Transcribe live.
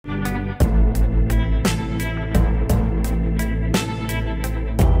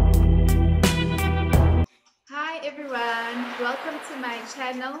welcome to my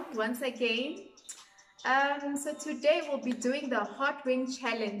channel once again. So today we'll be doing the hot wing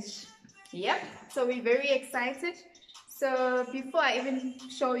challenge. Yep, so we're very excited. So before I even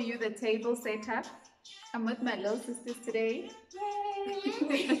show you the table setup, I'm with my little sisters today.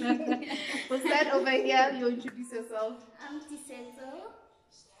 Yay! We'll start over here. You introduce yourself. I'm Tiseto.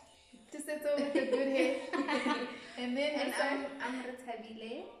 Tiseto with the good hair. And then I'm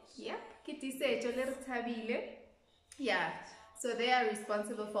Retabile. Yep, Tiseto Retabile. Yeah, so they are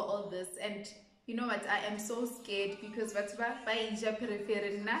responsible for all this, and you know what, I am so scared because hot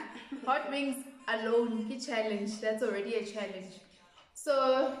wings alone, challenge, that's already a challenge.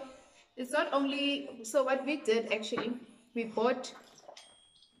 So it's not only, so what we did actually, we bought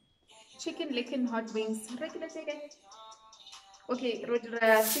chicken Licken hot wings, regular chicken. Okay, 6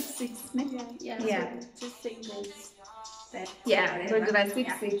 Yeah. So just singles. Yeah, 6.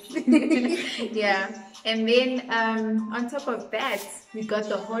 Yeah, and then on top of that, we got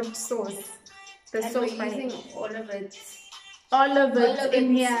the hot sauce. The and sauce we're using all of it. All of it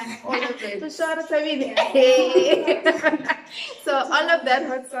in here. All of it. So all of that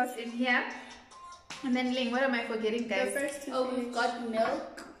hot sauce in here. And then Ling, what am I forgetting, guys? The first two. Oh, we've got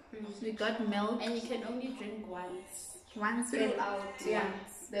milk. We got milk. And you can only drink once. Once throughout. Yeah.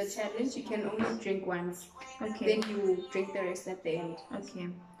 The challenge, you can only drink once. Okay. Then you drink the rest at the end. Okay.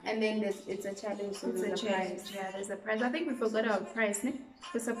 And then it's a challenge, so there's a prize. Yeah, there's a prize. I think we forgot our prize, ne?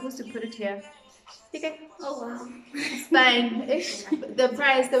 We're supposed to put it here. Okay. Oh wow. It's fine. The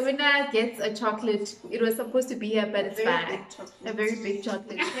prize, the winner gets a chocolate. It was supposed to be here, but it's fine. A very big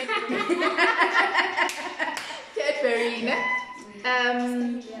chocolate. Cadbury, ne?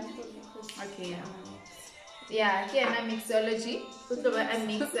 Okay, yeah, here I'm mixology. I'm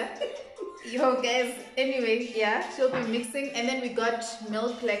mixer. Yo guys, anyway, yeah, she'll be mixing, and then we got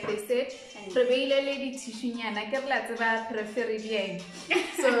milk, like they said. So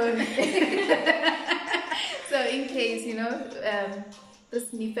so in case, you know,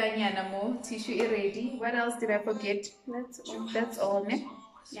 this nifanyana more tissue is ready. What else did I forget? That's all, ne?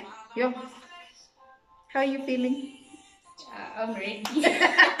 Yeah. Yo, how are you feeling? I'm ready.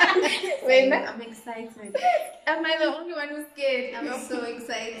 Wait, I'm excited. Am I the only one who's scared? I'm so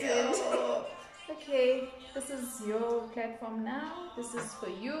excited. Oh. Okay, this is your platform now. This is for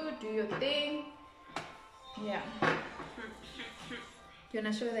you. Do your thing. Yeah. You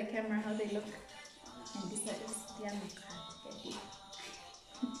wanna show the camera how they look? And this is the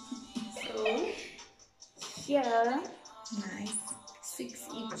So yeah, nice. 6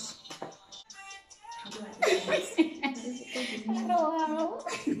 each. Wow.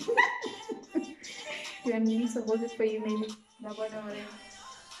 You want me to hold it for you, maybe?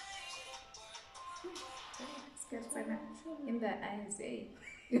 In the eyes, eh?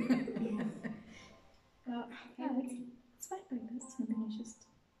 It's fine like this. And then you just.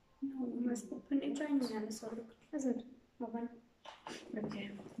 No, you must open it. Try and look. Is it? Open.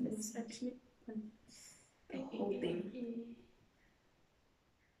 Okay. It's actually the whole thing.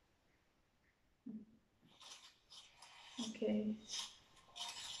 Okay.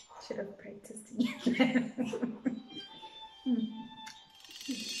 Should have practiced.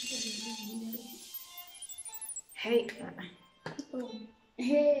 Hey. Oh.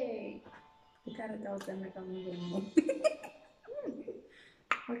 Hey. You gotta tell them like I'm moving.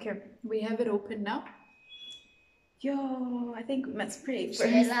 Okay, we have it open now. Yo, I think we must pray first. Oh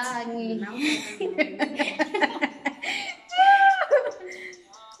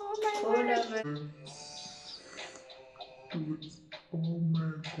my God. Oh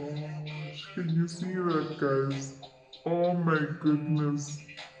my gosh, can you see that, guys? Oh my goodness.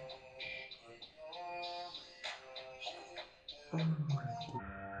 Oh my God.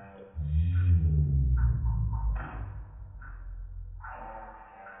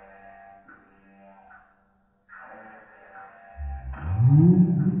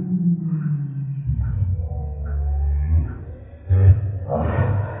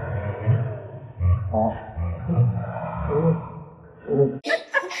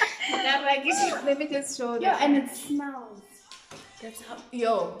 Let me just show Yeah, and it smells. That's how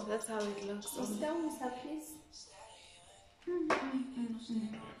it looks. Sit down, Mr. Please.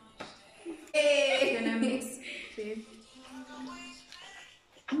 Hey, gonna mix. See?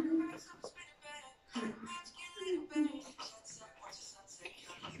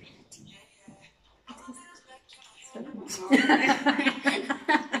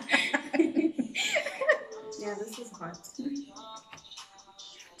 Yeah, this is hot.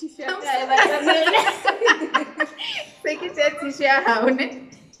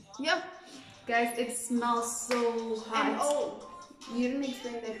 Yeah, guys, it smells so hot. And oh, you didn't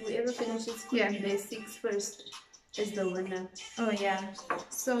explain that whoever finishes cooking their 6 first. is the winner. Oh yeah.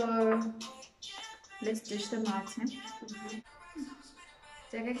 So let's dish them out.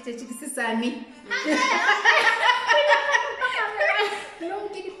 No,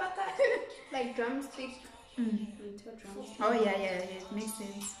 get it back up. Like drumstick. Oh yeah, it makes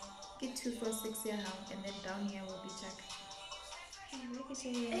sense. Get 2, 4, 6 here now, and then down here will be Jack.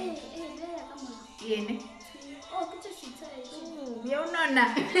 Hey, there, come on. Yeah, ne? Oh, get your seat. Oh, yeah, no.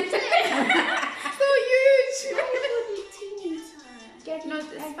 So huge. Get No,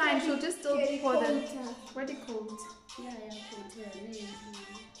 it's fine. She'll just still pour the. What do you call it? Yeah,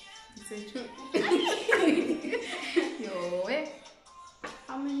 Yo, eh?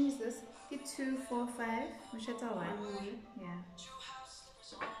 How many is this? Get 2, 4, 5. We should tell one. Yeah.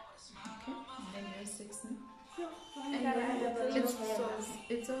 Okay. And then yours 6. Ne?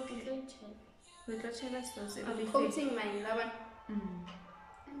 It's okay. We'll touch it sauce. It'll be I'm fake. coating my lover.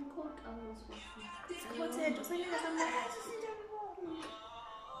 and coat ours. It's coated. What's in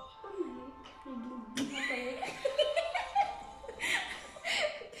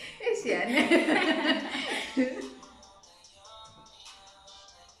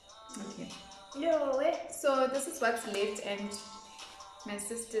Okay. So this is what's left, and my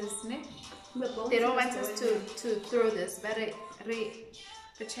sisters, ne? They don't want us to throw this, but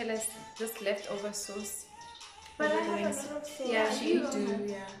the chella's just leftover sauce. But I have a lot of sauce. Yeah, You you don't do. have-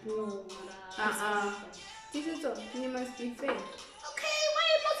 Yeah. This is all. You must be fair. Okay, why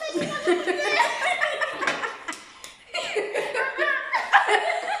are you not saying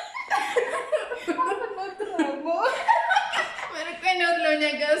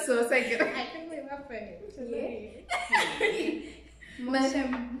Sauce, I get. I think we were friends. And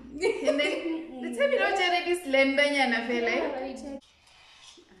then the time you don't get this lender, I feel like.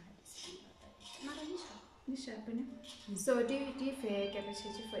 So do you feel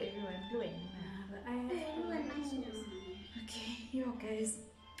capacity for everyone doing? Okay, you guys.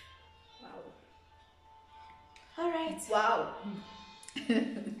 Wow. Alright. Wow.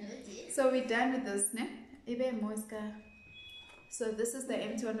 So we're done with this, ne? So this is the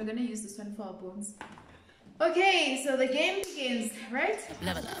empty one. We're gonna use this one for our bones. Okay, so the game begins, right?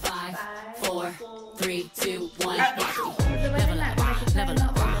 Level up. 5, 4, 3, 2, 1. Level up.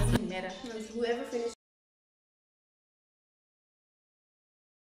 Doesn't matter. Whoever finishes.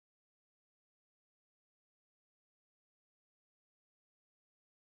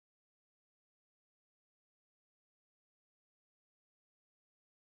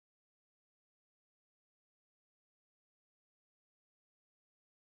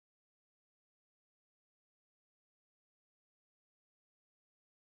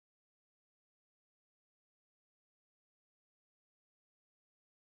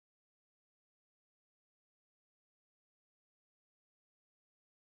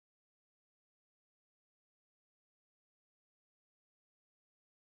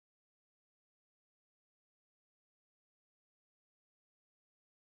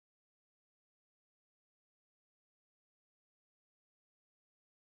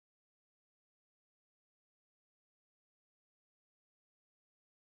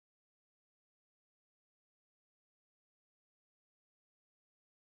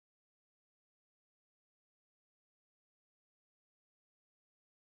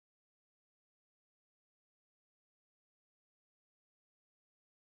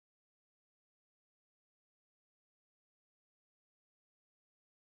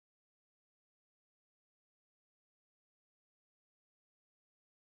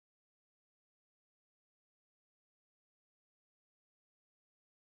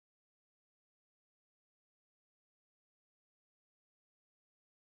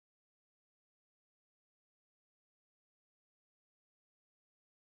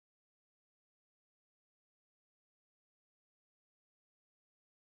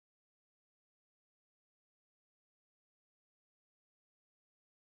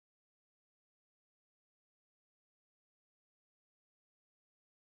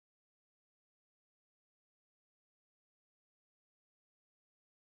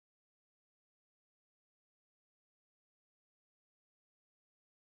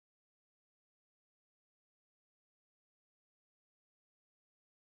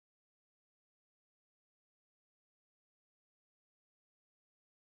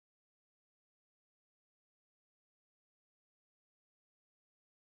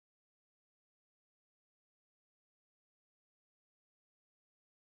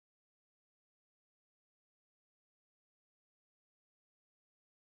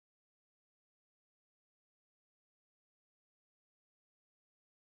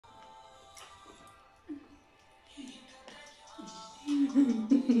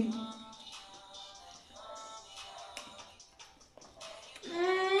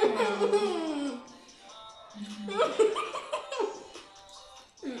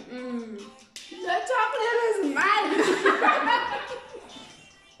 chocolate is mine.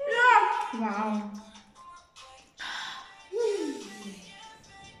 Wow.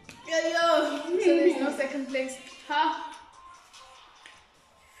 Yo. So there's no second place. Huh?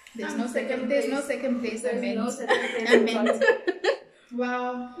 There's no second place. I meant. No second place. I meant.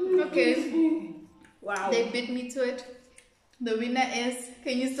 Wow. Okay. Wow. They beat me to it. The winner is.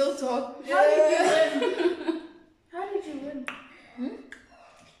 Can you still talk? How did you win? How did you win?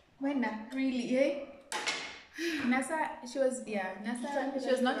 Winner. Really? Eh? Nasa, she was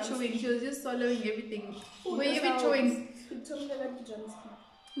not chewing. She was just swallowing everything. Were you even chewing? You told me that to Johnson.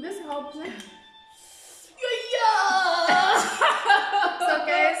 This helps. Eh? Yeah. So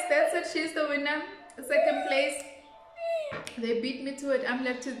guys, that's it. She's the winner. Second place. They beat me to it. I'm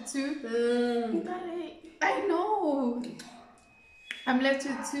left with 2. I know. I'm left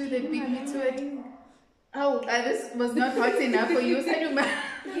with 2. They beat me to it. Oh, this was not hot enough for you.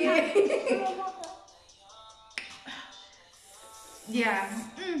 Yeah.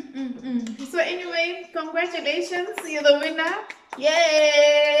 So anyway, congratulations. You're the winner.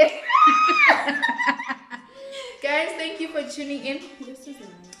 Yay! Guys, thank you for tuning in.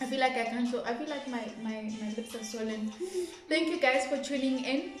 I feel like I can't talk. I feel like my lips are swollen. Thank you guys for tuning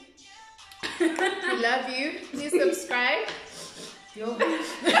in. We love you. Please subscribe.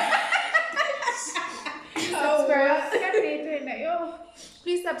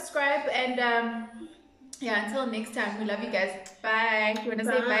 Please subscribe and yeah, until next time, we love you guys. Bye. You wanna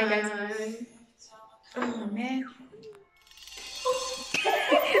say bye, guys? Oh man.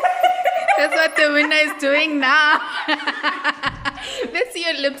 That's what the winner is doing now. Let's see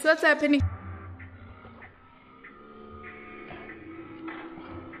your lips. What's happening?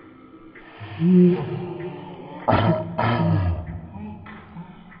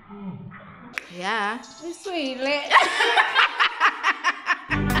 Yeah. Sweet.